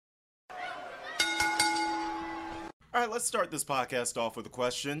All right, let's start this podcast off with a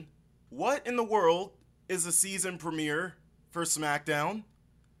question. What in the world is a season premiere for SmackDown?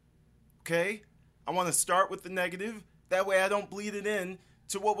 Okay, I want to start with the negative. That way I don't bleed it in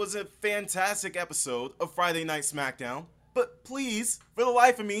to what was a fantastic episode of Friday Night Smackdown. But please, for the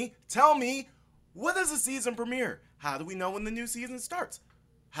life of me, tell me, what is a season premiere? How do we know when the new season starts?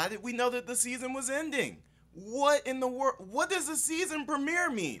 How did we know that the season was ending? What in the world? What does a season premiere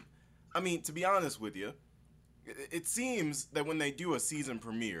mean? I mean, to be honest with you, it seems that when they do a season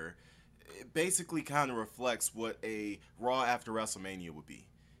premiere, it basically kind of reflects what a Raw after WrestleMania would be.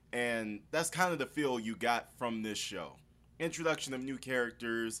 And that's kind of the feel you got from this show. Introduction of new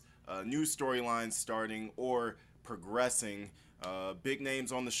characters, new storylines starting or progressing, big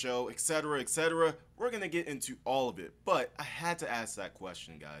names on the show, etc., etc. We're going to get into all of it. But I had to ask that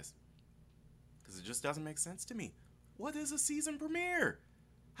question, guys, because it just doesn't make sense to me. What is a season premiere?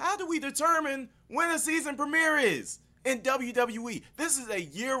 How do we determine when a season premiere is in WWE? This is a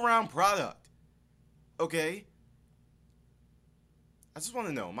year-round product. Okay? I just want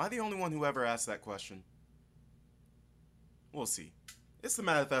to know, am I the only one who ever asked that question? We'll see. It's the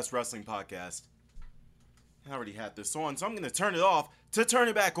Manifest Wrestling Podcast. I already had this on, so I'm going to turn it off to turn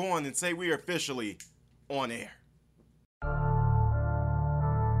it back on and say we are officially on air.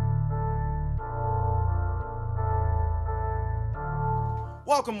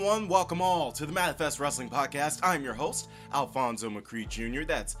 Welcome one, welcome all to the Manifest Wrestling Podcast. I'm your host, Alfonso McCree Jr.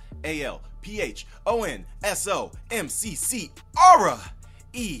 That's ALPHONSOMCC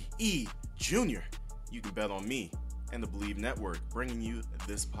Jr. You can bet on me and the Believe Network bringing you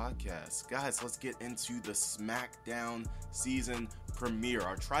this podcast. Guys, let's get into the SmackDown season premiere.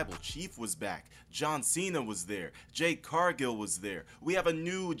 Our tribal chief was back. John Cena was there. Jade Cargill was there. We have a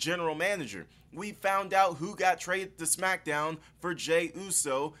new general manager. We found out who got traded to SmackDown for Jey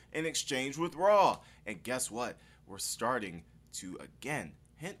Uso in exchange with Raw. And guess what? We're starting to, again,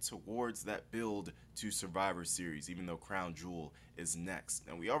 hint towards that build to Survivor Series, even though Crown Jewel is next.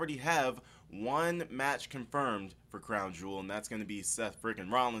 And we already have one match confirmed for Crown Jewel, and that's going to be Seth freaking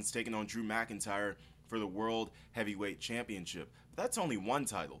Rollins taking on Drew McIntyre for the World Heavyweight Championship. But that's only one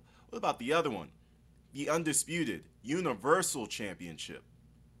title. What about the other one? The undisputed Universal Championship.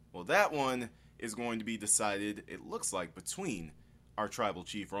 Well, that one is going to be decided, it looks like, between our tribal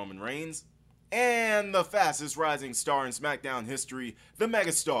chief Roman Reigns and the fastest rising star in SmackDown history, the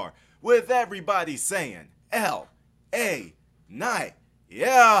megastar, with everybody saying L.A. Knight.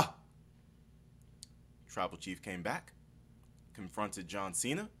 Yeah! Tribal chief came back, confronted John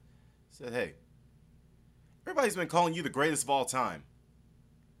Cena, said, hey, everybody's been calling you the greatest of all time.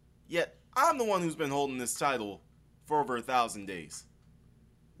 Yet, I'm the one who's been holding this title for over 1,000 days.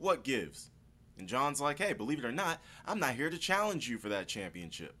 What gives? And John's like, hey, believe it or not, I'm not here to challenge you for that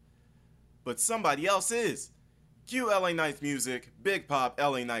championship. But somebody else is. Cue LA Knight's music, Big Pop,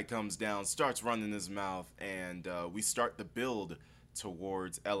 LA Knight comes down, starts running his mouth, and we start the build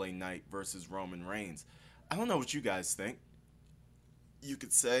towards LA Knight versus Roman Reigns. I don't know what you guys think. You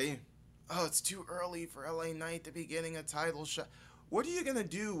could say, oh, it's too early for LA Knight to be getting a title shot. What are you going to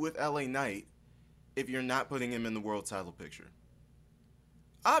do with LA Knight if you're not putting him in the world title picture?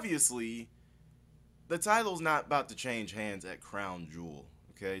 Obviously, the title's not about to change hands at Crown Jewel,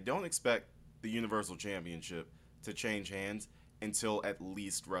 okay? Don't expect the Universal Championship to change hands until at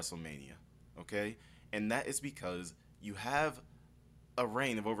least WrestleMania, okay? And that is because you have a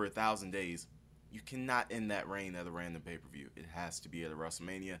reign of over 1,000 days. You cannot end that reign at a random pay-per-view. It has to be at a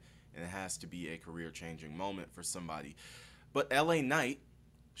WrestleMania, and it has to be a career-changing moment for somebody. But LA Knight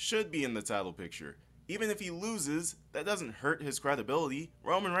should be in the title picture. Even if he loses, that doesn't hurt his credibility.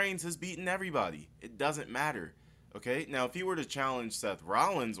 Roman Reigns has beaten everybody. It doesn't matter. Okay? Now, if he were to challenge Seth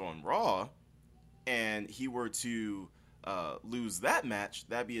Rollins on Raw, and he were to lose that match,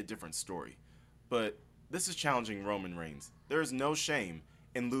 that'd be a different story. But this is challenging Roman Reigns. There is no shame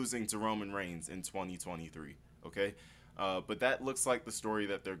in losing to Roman Reigns in 2023. Okay? But that looks like the story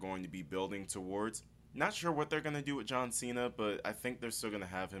that they're going to be building towards. Not sure what they're going to do with John Cena, but I think they're still going to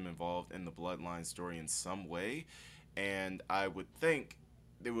have him involved in the Bloodline story in some way. And I would think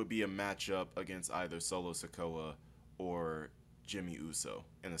there would be a matchup against either Solo Sikoa or Jimmy Uso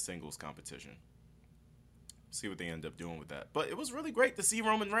in a singles competition. See what they end up doing with that. But it was really great to see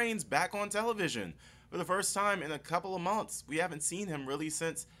Roman Reigns back on television for the first time in a couple of months. We haven't seen him really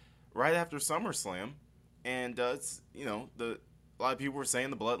since right after SummerSlam. And it's, you know, a lot of people were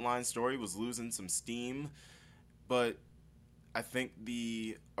saying the Bloodline story was losing some steam, but I think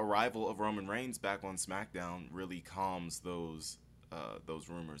the arrival of Roman Reigns back on SmackDown really calms those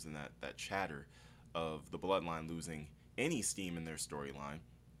rumors and that chatter of the Bloodline losing any steam in their storyline.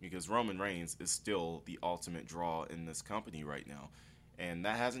 because Roman Reigns is still the ultimate draw in this company right now. And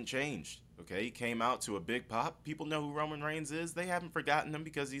that hasn't changed. Okay, he came out to a big pop. People know who Roman Reigns is. They haven't forgotten him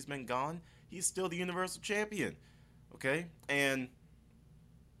because he's been gone. He's still the Universal Champion. Okay, and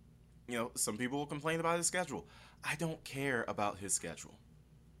some people will complain about his schedule. I don't care about his schedule.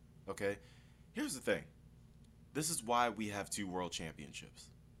 Okay, here's the thing. This is why we have two world championships.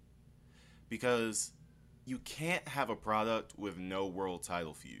 Because you can't have a product with no world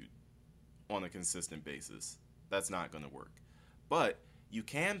title feud on a consistent basis. That's not going to work. But you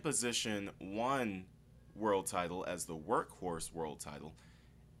can position one world title as the workhorse world title,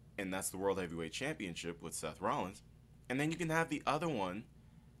 and that's the World Heavyweight Championship with Seth Rollins. And then you can have the other one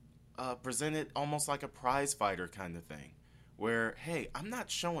presented almost like a prize fighter kind of thing, where, hey, I'm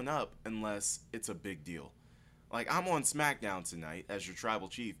not showing up unless it's a big deal. Like, I'm on SmackDown tonight as your tribal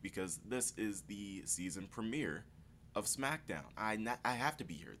chief because this is the season premiere of SmackDown. I have to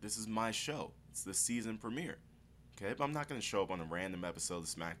be here. This is my show. It's the season premiere. Okay, but I'm not going to show up on a random episode of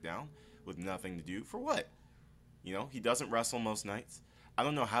SmackDown with nothing to do. For what? He doesn't wrestle most nights. I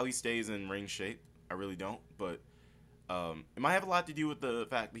don't know how he stays in ring shape. I really don't. But it might have a lot to do with the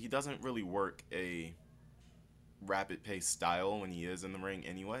fact that he doesn't really work a rapid-paced style when he is in the ring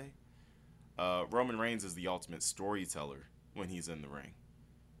anyway. Roman Reigns is the ultimate storyteller when he's in the ring.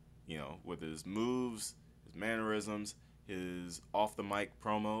 With his moves, his mannerisms, his off-the-mic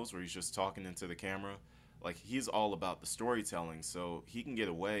promos where he's just talking into the camera. Like, he's all about the storytelling, so he can get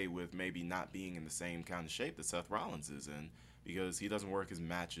away with maybe not being in the same kind of shape that Seth Rollins is in because he doesn't work his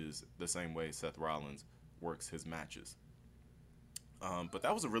matches the same way Seth Rollins works his matches. But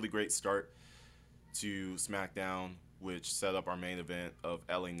that was a really great start to SmackDown, which set up our main event of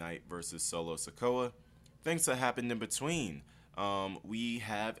LA Knight versus Solo Sikoa. Things that happened in between. We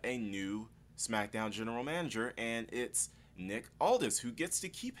have a new SmackDown general manager, and it's Nick Aldis, who gets to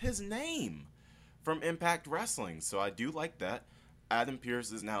keep his name from Impact Wrestling. So I do like that. Adam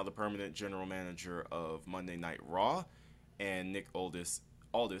Pearce is now the permanent general manager of Monday Night Raw, and Nick Aldis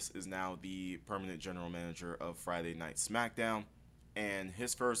is now the permanent general manager of Friday Night SmackDown. And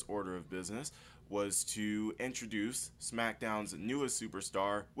his first order of business was to introduce SmackDown's newest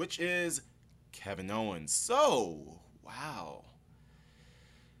superstar, which is Kevin Owens. So, wow.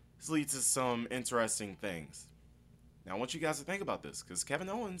 This leads to some interesting things. Now, I want you guys to think about this, because Kevin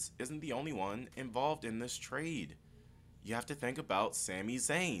Owens isn't the only one involved in this trade. You have to think about Sami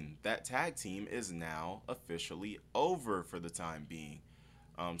Zayn. That tag team is now officially over for the time being.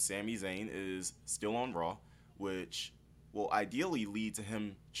 Sami Zayn is still on Raw, which will ideally lead to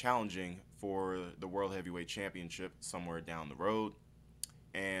him challenging for the World Heavyweight Championship somewhere down the road.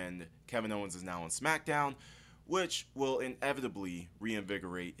 And Kevin Owens is now on SmackDown, which will inevitably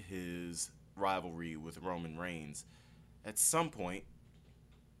reinvigorate his rivalry with Roman Reigns. At some point,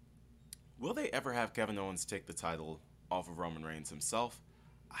 will they ever have Kevin Owens take the title off of Roman Reigns himself?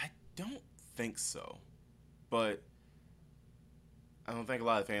 I don't think so. But I don't think a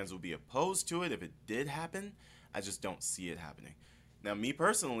lot of fans will be opposed to it if it did happen. I just don't see it happening. Now, me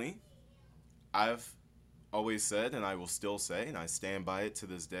personally, I've always said, and I will still say, and I stand by it to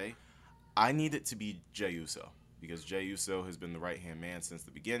this day, I need it to be Jey Uso. Because Jey Uso has been the right-hand man since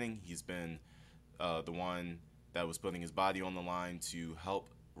the beginning. He's been the one that was putting his body on the line to help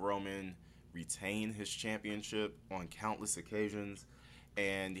Roman retain his championship on countless occasions.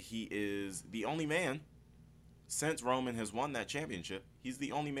 And he is the only man, since Roman has won that championship, he's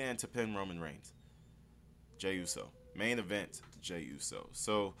the only man to pin Roman Reigns. Jey Uso. Main event, Jey Uso.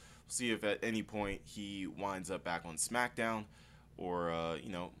 So we'll see if at any point he winds up back on SmackDown, or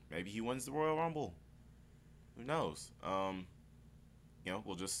maybe he wins the Royal Rumble. Who knows?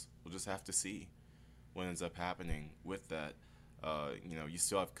 We'll just have to see what ends up happening with that. You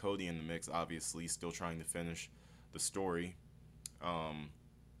still have Cody in the mix, obviously, still trying to finish the story.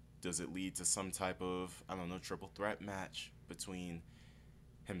 Does it lead to some type of, triple threat match between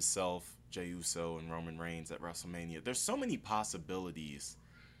himself, Jey Uso, and Roman Reigns at WrestleMania? There's so many possibilities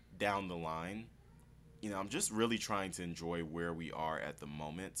down the line. I'm just really trying to enjoy where we are at the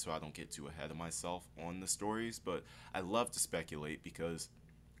moment so I don't get too ahead of myself on the stories. But I love to speculate because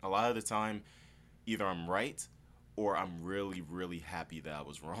a lot of the time, either I'm right or I'm really, really happy that I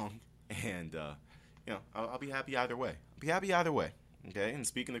was wrong. And, I'll be happy either way. Okay, and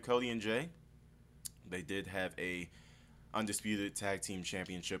speaking of Cody and Jey, they did have a Undisputed Tag Team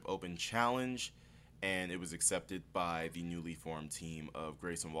Championship Open Challenge, and it was accepted by the newly formed team of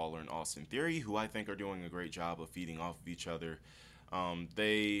Grayson Waller and Austin Theory, who I think are doing a great job of feeding off of each other.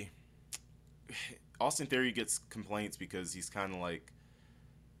 Austin Theory gets complaints because he's kind of like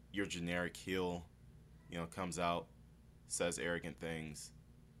your generic heel, comes out, says arrogant things,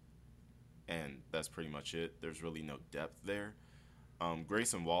 and that's pretty much it. There's really no depth there.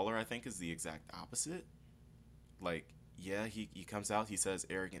 Grayson Waller, I think, is the exact opposite. Like, yeah, he comes out, he says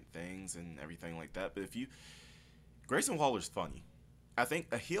arrogant things and everything like that. But if you Grayson Waller's funny. I think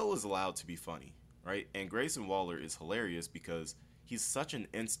a heel is allowed to be funny, right? And Grayson Waller is hilarious because he's such an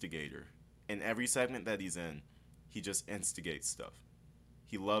instigator. In every segment that he's in, he just instigates stuff.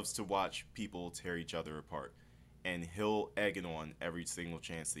 He loves to watch people tear each other apart. And he'll egg it on every single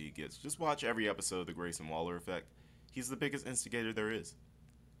chance that he gets. Just watch every episode of the Grayson Waller Effect. He's the biggest instigator there is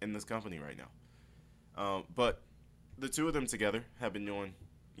in this company right now. But the two of them together have been doing,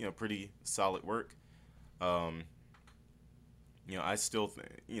 pretty solid work. I still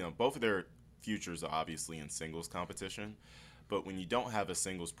think, both of their futures are obviously in singles competition. But when you don't have a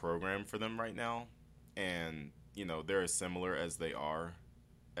singles program for them right now, and, they're as similar as they are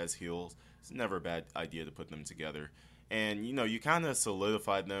as heels, it's never a bad idea to put them together. And, you kind of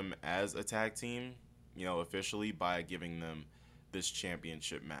solidified them as a tag team, officially by giving them this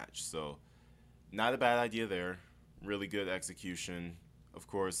championship match. So, not a bad idea there. Really good execution. Of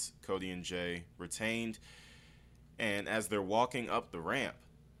course, Cody and Jay retained. And as they're walking up the ramp,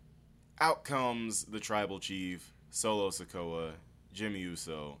 out comes the Tribal Chief, Solo Sikoa, Jimmy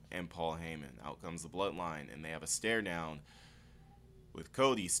Uso, and Paul Heyman. Out comes the Bloodline, and they have a stare down with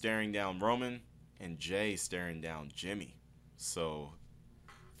Cody staring down Roman and Jay staring down Jimmy. So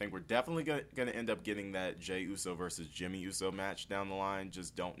I think we're definitely going to end up getting that Jay Uso versus Jimmy Uso match down the line.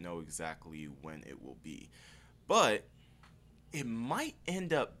 Just don't know exactly when it will be. But it might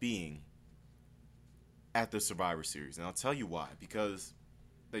end up being at the Survivor Series. And I'll tell you why. Because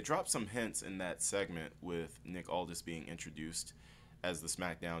they dropped some hints in that segment with Nick Aldis being introduced as the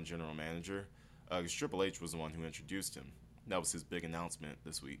SmackDown general manager. Because Triple H was the one who introduced him. That was his big announcement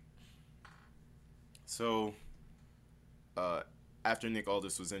this week. So, after Nick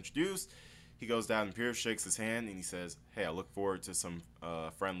Aldis was introduced, he goes down and Pierce shakes his hand and he says, "Hey, I look forward to some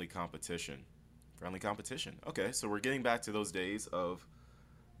friendly competition." Friendly competition. Okay, so we're getting back to those days of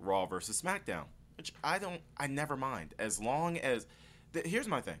Raw versus SmackDown, which I never mind. As long as, here's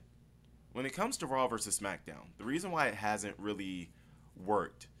my thing. When it comes to Raw versus SmackDown, the reason why it hasn't really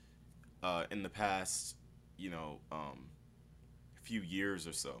worked in the past, few years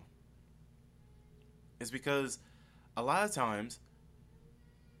or so is because a lot of times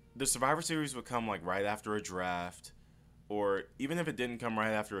the Survivor Series would come like right after a draft, or even if it didn't come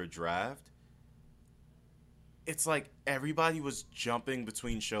right after a draft, it's like everybody was jumping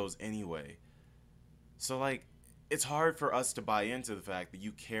between shows anyway. So like it's hard for us to buy into the fact that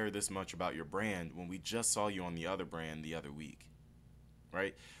you care this much about your brand when we just saw you on the other brand the other week.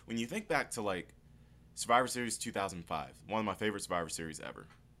 Right? When you think back to like Survivor Series 2005, one of my favorite Survivor Series ever.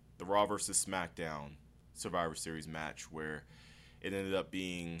 The Raw vs. SmackDown Survivor Series match where it ended up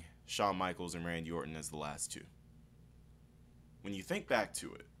being Shawn Michaels and Randy Orton as the last two. When you think back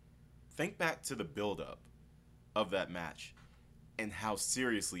to it, think back to the build-up of that match and how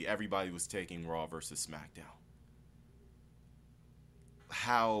seriously everybody was taking Raw vs. SmackDown.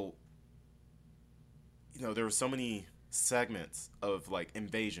 How, there were so many segments of like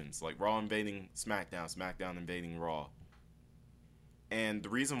invasions, like Raw invading SmackDown, SmackDown invading Raw. And the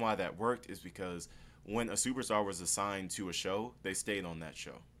reason why that worked is because when a superstar was assigned to a show, they stayed on that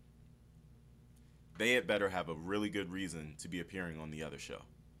show. They had better have a really good reason to be appearing on the other show.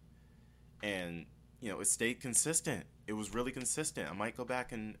 And, it stayed consistent. It was really consistent. I might go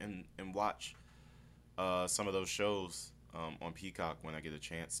back and watch some of those shows on Peacock when I get a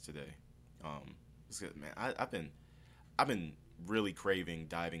chance today. It's good, man. I've been really craving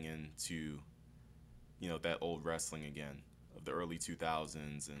diving into, that old wrestling again of the early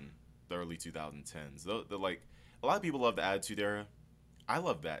 2000s and the early 2010s. The like, a lot of people love the Attitude Era. I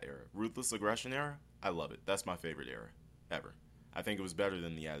love that era. Ruthless Aggression Era, I love it. That's my favorite era ever. I think it was better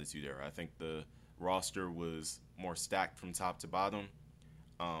than the Attitude Era. I think the roster was more stacked from top to bottom.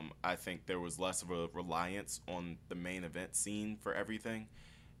 I think there was less of a reliance on the main event scene for everything.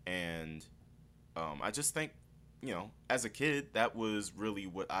 And I just think, as a kid, that was really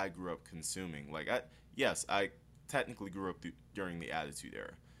what I grew up consuming. Like, I technically grew up during the Attitude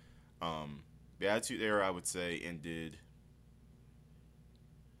Era. The Attitude Era, I would say, ended,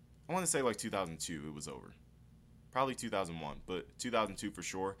 I want to say like 2002, it was over. Probably 2001, but 2002 for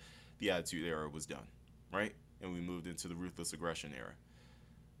sure, the Attitude Era was done, right? And we moved into the Ruthless Aggression Era.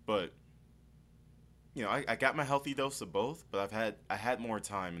 But, I got my healthy dose of both, but I had more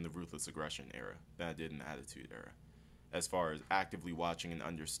time in the Ruthless Aggression Era than I did in the Attitude Era, as far as actively watching and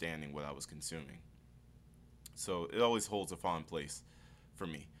understanding what I was consuming. So it always holds a fond place for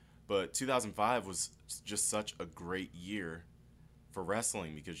me. But 2005 was just such a great year for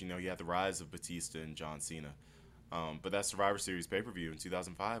wrestling because you had the rise of Batista and John Cena. But that Survivor Series pay-per-view in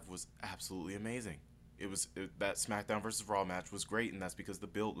 2005 was absolutely amazing. That SmackDown versus Raw match was great, and that's because the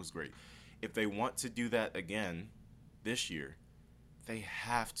build was great. If they want to do that again this year, they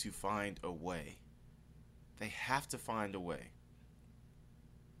have to find a way. They have to find a way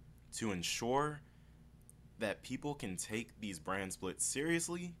to ensure that people can take these brand splits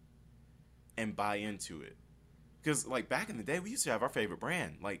seriously and buy into it. Because, like, back in the day, we used to have our favorite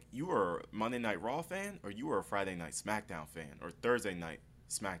brand. Like, you were a Monday Night Raw fan, or you were a Friday Night SmackDown fan, or Thursday Night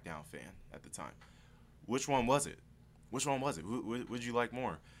SmackDown fan at the time. Which one was it? Which one was it? Would you like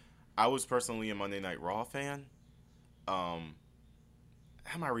more? I was personally a Monday Night Raw fan. I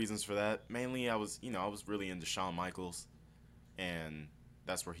had my reasons for that. Mainly, I was really into Shawn Michaels, and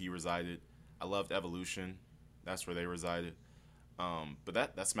that's where he resided. I loved Evolution. That's where they resided. But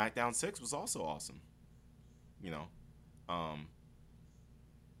that SmackDown 6 was also awesome. You know, I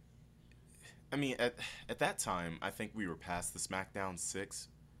mean, at that time, I think we were past the SmackDown 6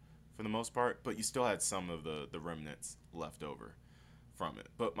 for the most part, but you still had some of the remnants left over from it.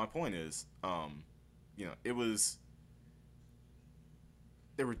 But my point is, it was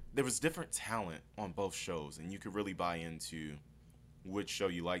there was different talent on both shows, and you could really buy into which show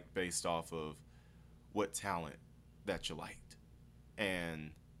you liked based off of what talent that you liked. And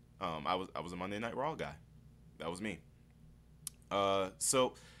I was a Monday Night Raw guy. That was me.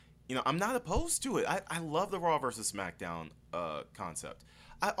 So, I'm not opposed to it. I love the Raw versus SmackDown concept.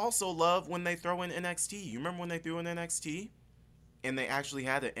 I also love when they throw in NXT. You remember when they threw in NXT? And they actually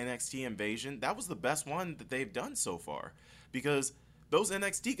had an NXT invasion? That was the best one that they've done so far. Because those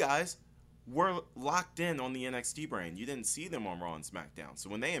NXT guys were locked in on the NXT brand. You didn't see them on Raw and SmackDown. So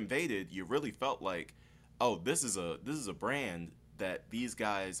when they invaded, you really felt like, oh, this is a brand that these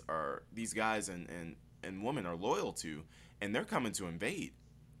guys and women are loyal to, and they're coming to invade.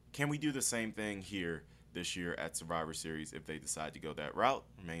 Can we do the same thing here this year at Survivor Series if they decide to go that route?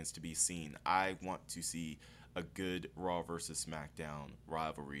 Remains to be seen. I want to see a good Raw versus SmackDown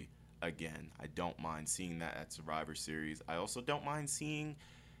rivalry again. I don't mind seeing that at Survivor Series. I also don't mind seeing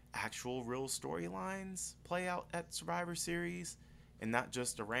actual real storylines play out at Survivor Series and not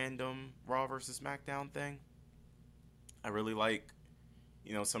just a random Raw versus SmackDown thing. I really like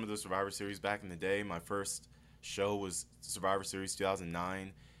some of the Survivor Series back in the day. My first show was Survivor Series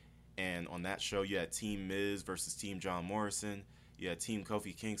 2009, and on that show you had Team Miz versus Team John Morrison. You had Team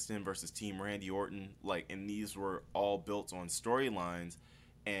Kofi Kingston versus Team Randy Orton. And these were all built on storylines,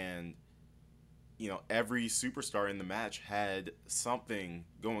 and every superstar in the match had something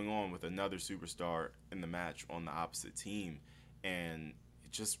going on with another superstar in the match on the opposite team, and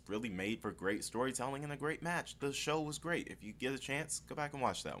just really made for great storytelling and a great match. The show was great. If you get a chance, go back and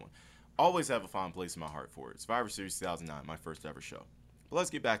watch that one. Always have a fond place in my heart for it. Survivor Series 2009, my first ever show. But let's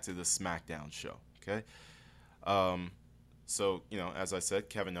get back to the SmackDown show, okay? So, as I said,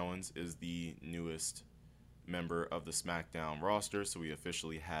 Kevin Owens is the newest member of the SmackDown roster, so we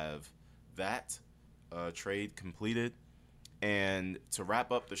officially have that trade completed. And to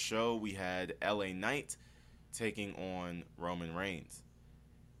wrap up the show, we had LA Knight taking on Roman Reigns.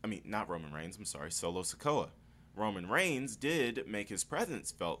 Not Roman Reigns, I'm sorry, Solo Sikoa. Roman Reigns did make his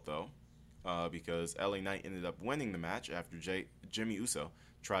presence felt, though, because LA Knight ended up winning the match after Jimmy Uso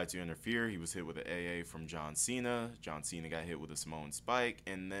tried to interfere. He was hit with an AA from John Cena. John Cena got hit with a Samoan spike,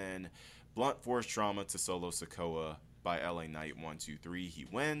 and then blunt force trauma to Solo Sikoa by LA Knight. 1, 2, 3. He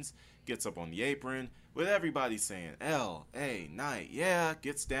wins, gets up on the apron with everybody saying, LA Knight, yeah,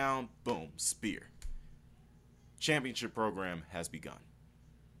 gets down, boom, spear. Championship program has begun.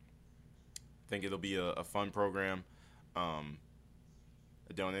 Think it'll be a fun program. I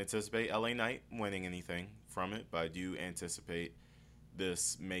don't anticipate LA Knight winning anything from it, but I do anticipate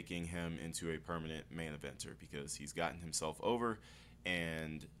this making him into a permanent main eventer because he's gotten himself over.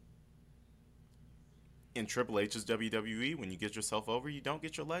 And in Triple H's WWE, when you get yourself over, you don't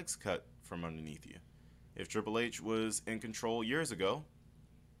get your legs cut from underneath you. If Triple H was in control years ago,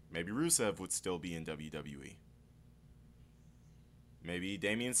 maybe Rusev would still be in WWE. Maybe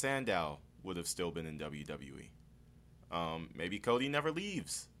Damian Sandow would have still been in WWE. Maybe Cody never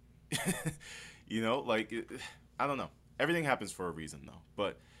leaves. I don't know. Everything happens for a reason, though.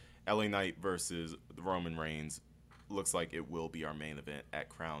 But LA Knight versus Roman Reigns looks like it will be our main event at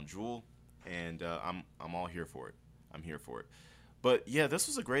Crown Jewel, and I'm all here for it. I'm here for it. But yeah, this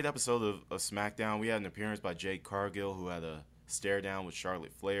was a great episode of SmackDown. We had an appearance by Jade Cargill, who had a stare down with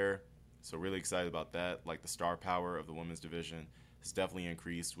Charlotte Flair. So really excited about that. Like, the star power of the women's division has definitely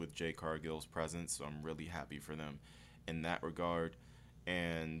increased with Jade Cargill's presence. So I'm really happy for them in that regard.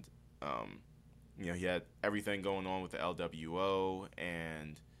 And He had everything going on with the LWO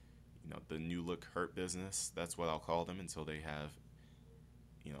and the New Look Hurt Business. That's what I'll call them until they have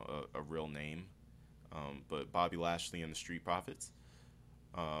a real name. But Bobby Lashley and the Street Profits.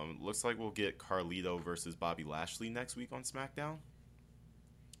 Looks like we'll get Carlito versus Bobby Lashley next week on SmackDown.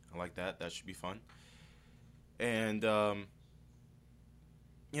 I like that. That should be fun. And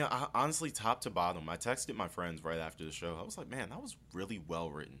honestly, top to bottom, I texted my friends right after the show. I was like, man, that was really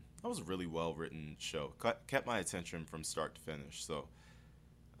well written. That was a really well written show. Kept my attention from start to finish. So,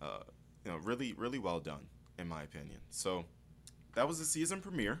 really, really well done, in my opinion. So, that was the season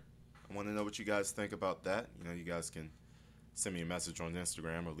premiere. I want to know what you guys think about that. You guys can send me a message on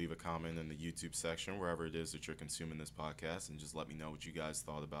Instagram or leave a comment in the YouTube section, wherever it is that you're consuming this podcast, and just let me know what you guys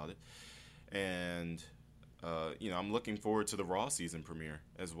thought about it. And I'm looking forward to the Raw season premiere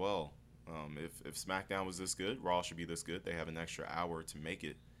as well. If SmackDown was this good, Raw should be this good. They have an extra hour to make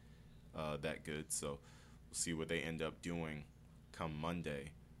it that good, so we'll see what they end up doing come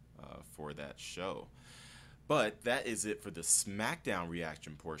Monday for that show. But that is it for the SmackDown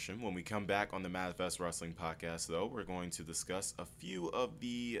reaction portion. When we come back on the Manifest Wrestling podcast, though, we're going to discuss a few of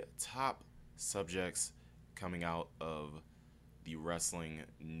the top subjects coming out of the wrestling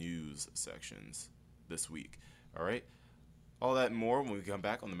news sections this week. All right? All that and more when we come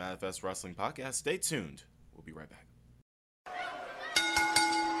back on the Manifest Wrestling podcast. Stay tuned. We'll be right back.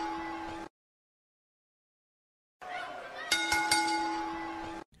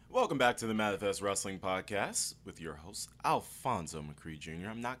 Welcome back to the Manifest Wrestling Podcast with your host, Alfonso McCree Jr.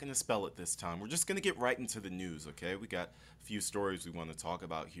 I'm not going to spell it this time. We're just going to get right into the news, okay? We got a few stories we want to talk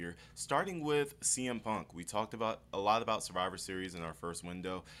about here, starting with CM Punk. We talked about a lot about Survivor Series in our first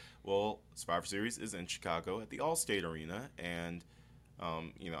window. Well, Survivor Series is in Chicago at the Allstate Arena, and,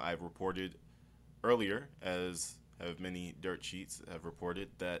 I've reported earlier, as have many dirt sheets have reported,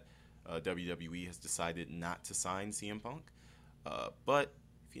 that WWE has decided not to sign CM Punk. But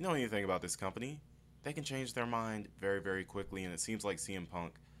if you know anything about this company, they can change their mind very, very quickly, and it seems like CM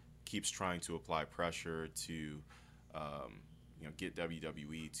Punk keeps trying to apply pressure to, get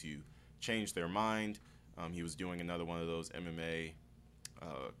WWE to change their mind. He was doing another one of those MMA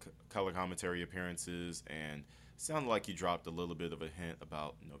color commentary appearances, and it sounded like he dropped a little bit of a hint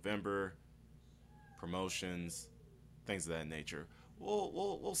about November, promotions, things of that nature.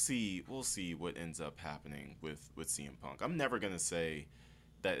 We'll see what ends up happening with CM Punk. I'm never gonna say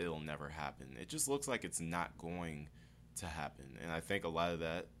that it'll never happen. It just looks like it's not going to happen. And I think a lot of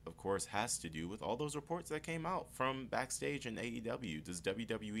that, of course, has to do with all those reports that came out from backstage in AEW. Does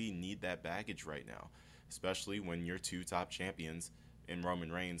WWE need that baggage right now? Especially when your two top champions in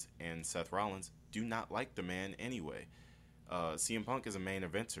Roman Reigns and Seth Rollins do not like the man anyway. CM Punk is a main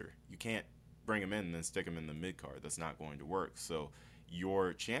eventer. You can't bring him in and then stick him in the mid-card. That's not going to work. So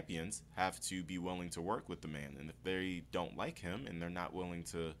your champions have to be willing to work with the man. And if they don't like him and they're not willing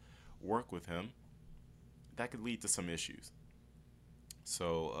to work with him, that could lead to some issues.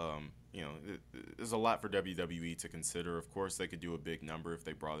 So, there's a lot for WWE to consider. Of course, they could do a big number if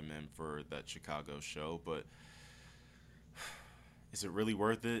they brought him in for that Chicago show, but is it really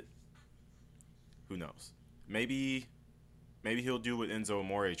worth it? Who knows? Maybe he'll do what Enzo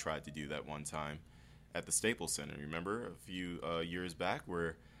Amore tried to do that one time at the Staples Center. Remember a few years back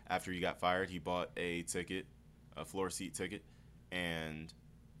where after he got fired, he bought a floor seat ticket, and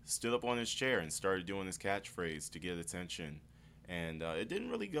stood up on his chair and started doing his catchphrase to get attention. And it didn't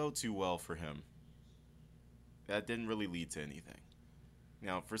really go too well for him. That didn't really lead to anything.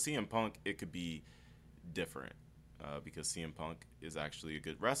 Now, for CM Punk, it could be different because CM Punk is actually a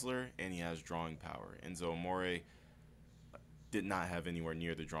good wrestler and he has drawing power. Enzo Amore did not have anywhere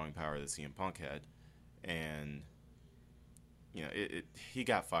near the drawing power that CM Punk had. And, he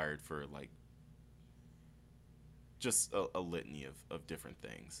got fired for, just a litany of different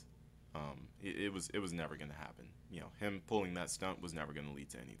things. It was never going to happen. Him pulling that stunt was never going to lead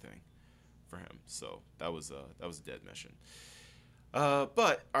to anything for him. So that was a dead mission.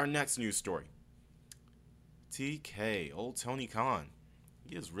 But our next news story. TK, old Tony Khan.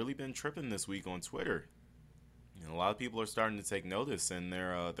 He has really been tripping this week on Twitter. A lot of people are starting to take notice, and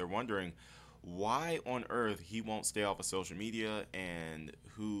they're wondering why on earth he won't stay off of social media and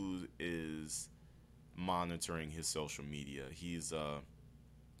who is monitoring his social media. He's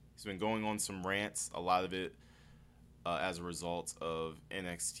been going on some rants, a lot of it as a result of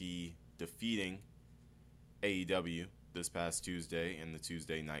NXT defeating AEW this past Tuesday in the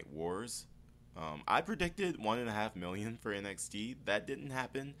Tuesday Night Wars. I predicted 1.5 million for NXT. That didn't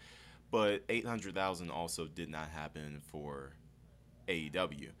happen, but 800,000 also did not happen for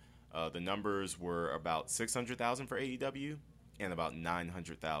AEW. The numbers were about 600,000 for AEW and about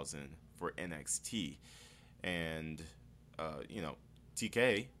 900,000 for NXT. And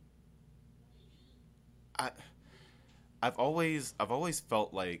TK, I I've always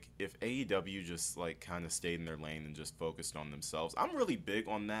felt like if AEW just like kind of stayed in their lane and just focused on themselves. I'm really big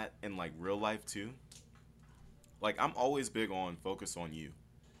on that in like real life too. Like I'm always big on focus on you.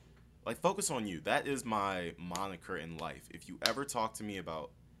 Like focus on you. That is my moniker in life. If you ever talk to me about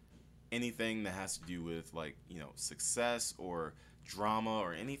anything that has to do with like, success or drama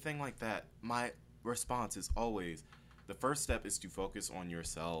or anything like that, my response is always the first step is to focus on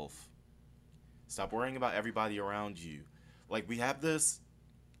yourself. Stop worrying about everybody around you. Like we have this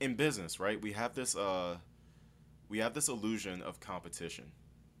in business, right? We have this illusion of competition.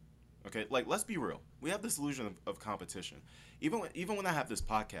 Okay? Like let's be real. We have this illusion of competition. Even when I have this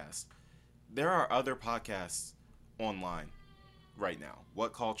podcast, there are other podcasts online right now.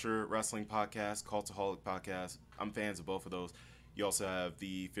 What Culture Wrestling Podcast, Cultaholic Podcast. I'm fans of both of those. You also have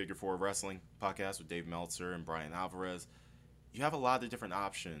the Figure 4 Wrestling Podcast with Dave Meltzer and Brian Alvarez. You have a lot of different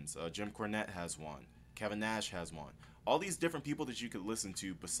options. Jim Cornette has one. Kevin Nash has one. All these different people that you could listen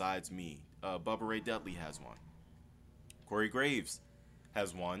to besides me. Bubba Ray Dudley has one. Corey Graves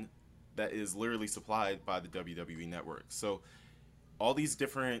has one that is literally supplied by the WWE Network. So all these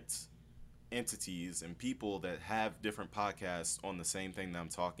different entities and people that have different podcasts on the same thing that I'm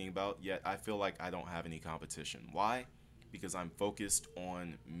talking about, yet I feel like I don't have any competition. Why? Because I'm focused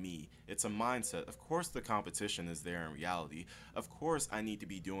on me. It's a mindset. Of course the competition is there in reality. Of course I need to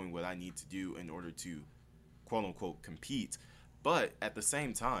be doing what I need to do in order to quote unquote compete. But at the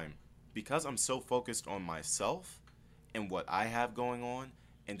same time, because I'm so focused on myself and what I have going on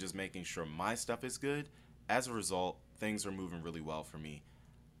and just making sure my stuff is good, as a result, things are moving really well for me.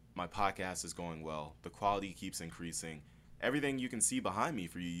 My podcast is going well. The quality keeps increasing. Everything you can see behind me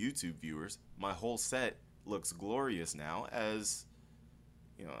for you YouTube viewers, my whole set looks glorious now. As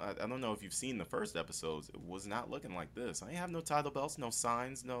I don't know if you've seen the first episodes. It was not looking like this. I didn't have no title belts, no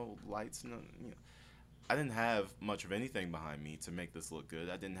signs, no lights, I didn't have much of anything behind me to make this look good.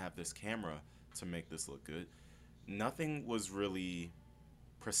 I didn't have this camera to make this look good. Nothing was really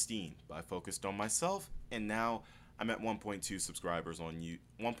pristine. I focused on myself, and now I'm at 1.2 subscribers on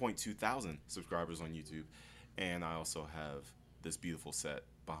 1.2 thousand subscribers on YouTube, and I also have this beautiful set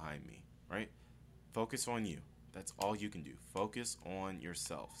behind me, right? Focus on you. That's all you can do. Focus on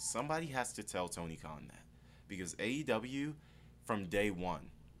yourself. Somebody has to tell Tony Khan that, because AEW from day one,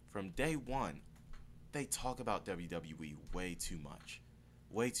 they talk about WWE way too much.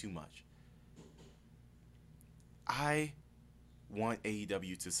 Way too much. I want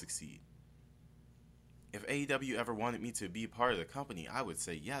AEW to succeed. If AEW ever wanted me to be part of the company, I would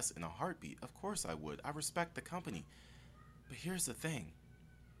say yes in a heartbeat. Of course I would. I respect the company. But here's the thing.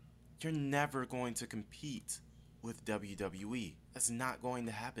 You're never going to compete with WWE. That's not going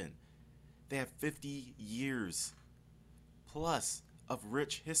to happen. They have 50 years plus of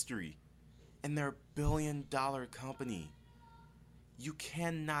rich history, and they're a billion-dollar company. You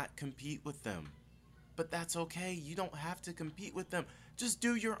cannot compete with them. But that's okay. You don't have to compete with them. Just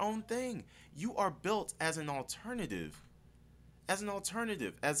do your own thing. You are built as an alternative. As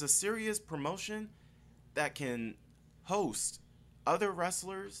a serious promotion that can host other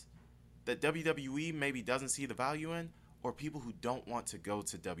wrestlers that WWE maybe doesn't see the value in, or people who don't want to go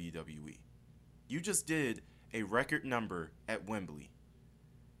to WWE. You just did a record number at Wembley.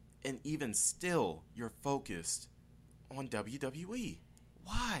 And even still, you're focused on WWE.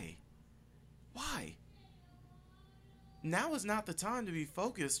 Why? Why? Now is not the time to be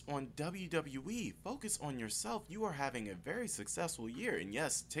focused on WWE. Focus on yourself. You are having a very successful year. And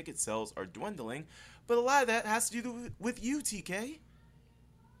yes, ticket sales are dwindling, but a lot of that has to do with you, TK.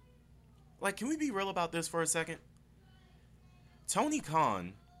 Like, can we be real about this for a second? Tony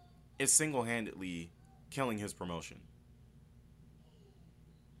Khan is single-handedly killing his promotion.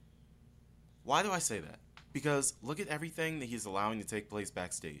 Why do I say that? Because look at everything that he's allowing to take place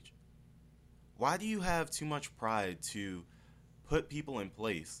backstage. Why do you have too much pride to put people in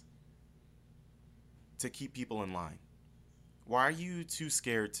place to keep people in line? Why are you too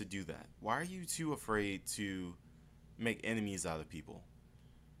scared to do that? Why are you too afraid to make enemies out of people?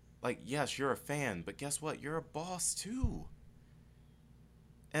 Like, yes, you're a fan, but guess what? You're a boss too.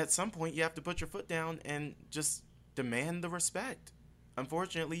 And at some point, you have to put your foot down and just demand the respect.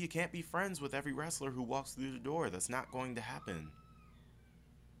 Unfortunately, you can't be friends with every wrestler who walks through the door. That's not going to happen.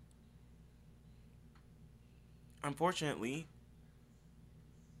 Unfortunately,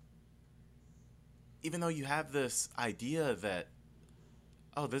 even though you have this idea that,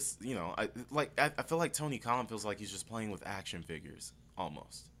 oh, this, I feel like Tony Khan feels like he's just playing with action figures,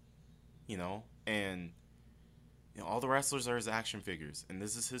 almost. And All the wrestlers are his action figures, and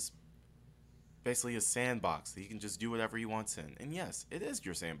this is his basically a sandbox that he can just do whatever he wants in. And yes, it is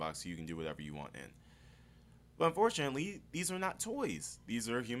your sandbox, so you can do whatever you want in. But unfortunately, these are not toys. These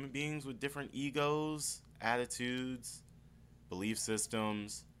are human beings with different egos, attitudes, belief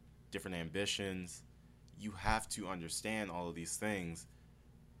systems, different ambitions. You have to understand all of these things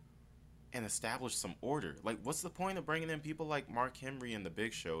and establish some order. Like, what's the point of bringing in people like Mark Henry and The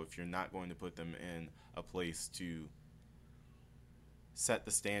Big Show if you're not going to put them in a place to set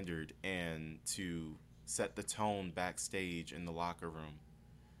the standard and to set the tone backstage in the locker room?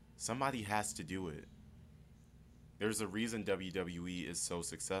 Somebody has to do it. There's a reason WWE is so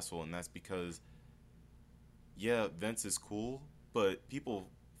successful, and that's because, yeah, Vince is cool, but people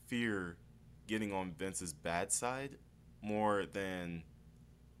fear getting on Vince's bad side more than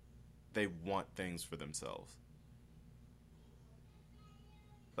they want things for themselves.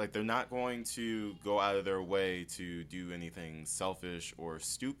 Like, they're not going to go out of their way to do anything selfish or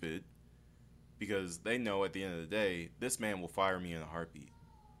stupid because they know at the end of the day, this man will fire me in a heartbeat.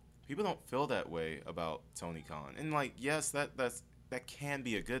 People don't feel that way about Tony Khan. And, like, yes, that can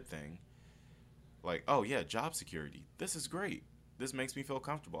be a good thing. Like, oh, yeah, job security. This is great. This makes me feel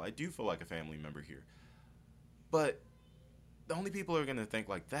comfortable. I do feel like a family member here. But the only people who are going to think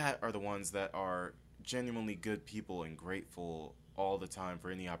like that are the ones that are genuinely good people and grateful all the time for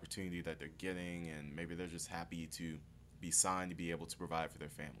any opportunity that they're getting, and maybe they're just happy to be signed to be able to provide for their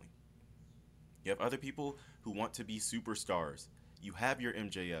family. You have other people who want to be superstars. You have your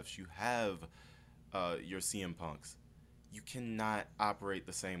MJFs. You have your CM Punks. You cannot operate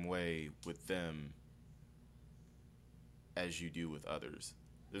the same way with them as you do with others.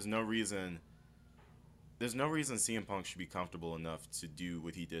 There's no reason CM Punk should be comfortable enough to do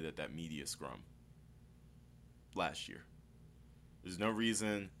what he did at that media scrum last year. There's no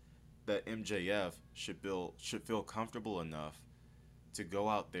reason that MJF should feel comfortable enough to go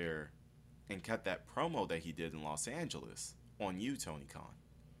out there and cut that promo that he did in Los Angeles on you, Tony Khan.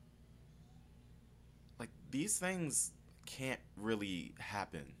 Like, these things can't really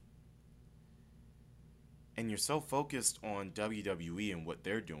happen. And you're so focused on WWE and what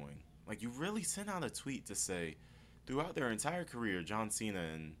they're doing. Like, you really sent out a tweet to say, throughout their entire career, John Cena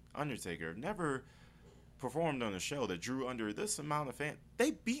and Undertaker have never performed on a show that drew under this amount of fans.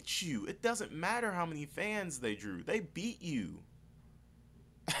 They beat you. It doesn't matter how many fans they drew. They beat you.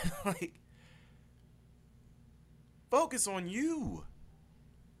 Like, focus on you.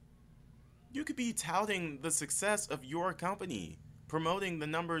 You could be touting the success of your company, promoting the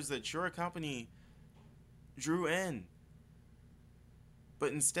numbers that your company drew in.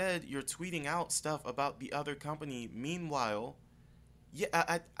 But instead, you're tweeting out stuff about the other company. Meanwhile,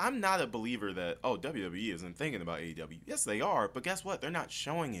 yeah, I'm not a believer that, WWE isn't thinking about AEW. Yes, they are, but guess what? They're not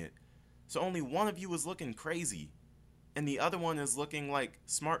showing it. So only one of you is looking crazy, and the other one is looking like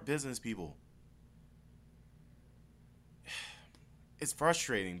smart business people. It's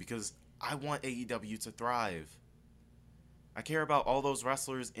frustrating because I want AEW to thrive. I care about all those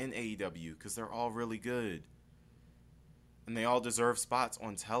wrestlers in AEW because they're all really good. And they all deserve spots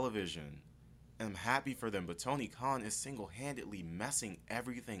on television. And I'm happy for them, but Tony Khan is single-handedly messing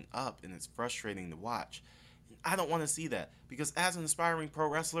everything up, and it's frustrating to watch. And I don't want to see that, because as an aspiring pro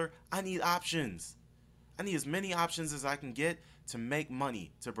wrestler, I need options. I need as many options as I can get to make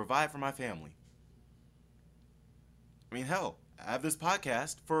money, to provide for my family. I mean, hell, I have this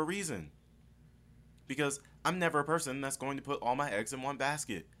podcast for a reason. Because I'm never a person that's going to put all my eggs in one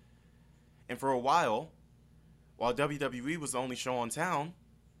basket. And for a while WWE was the only show on town,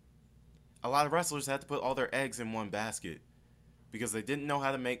 a lot of wrestlers had to put all their eggs in one basket because they didn't know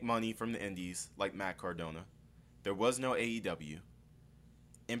how to make money from the indies, like Matt Cardona. There was no AEW.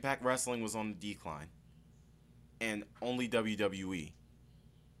 Impact Wrestling was on the decline. And only WWE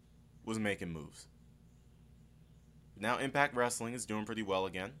was making moves. Now Impact Wrestling is doing pretty well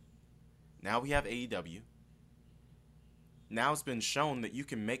again. Now we have AEW. Now it's been shown that you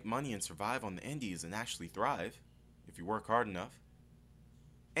can make money and survive on the indies and actually thrive if you work hard enough.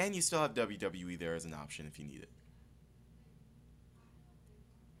 And you still have WWE there as an option if you need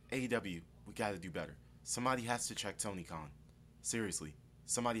it. AEW, we got to do better. Somebody has to check Tony Khan. Seriously,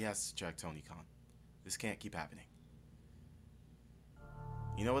 somebody has to check Tony Khan. This can't keep happening.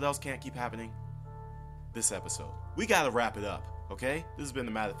 You know what else can't keep happening? This episode. We got to wrap it up, okay? This has been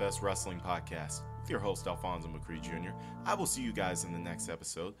the Manifest Wrestling Podcast with your host, Alfonso McCree Jr. I will see you guys in the next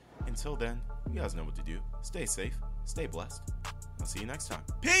episode. Until then, you guys know what to do. Stay safe, stay blessed. I'll see you next time.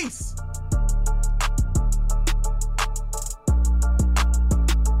 Peace!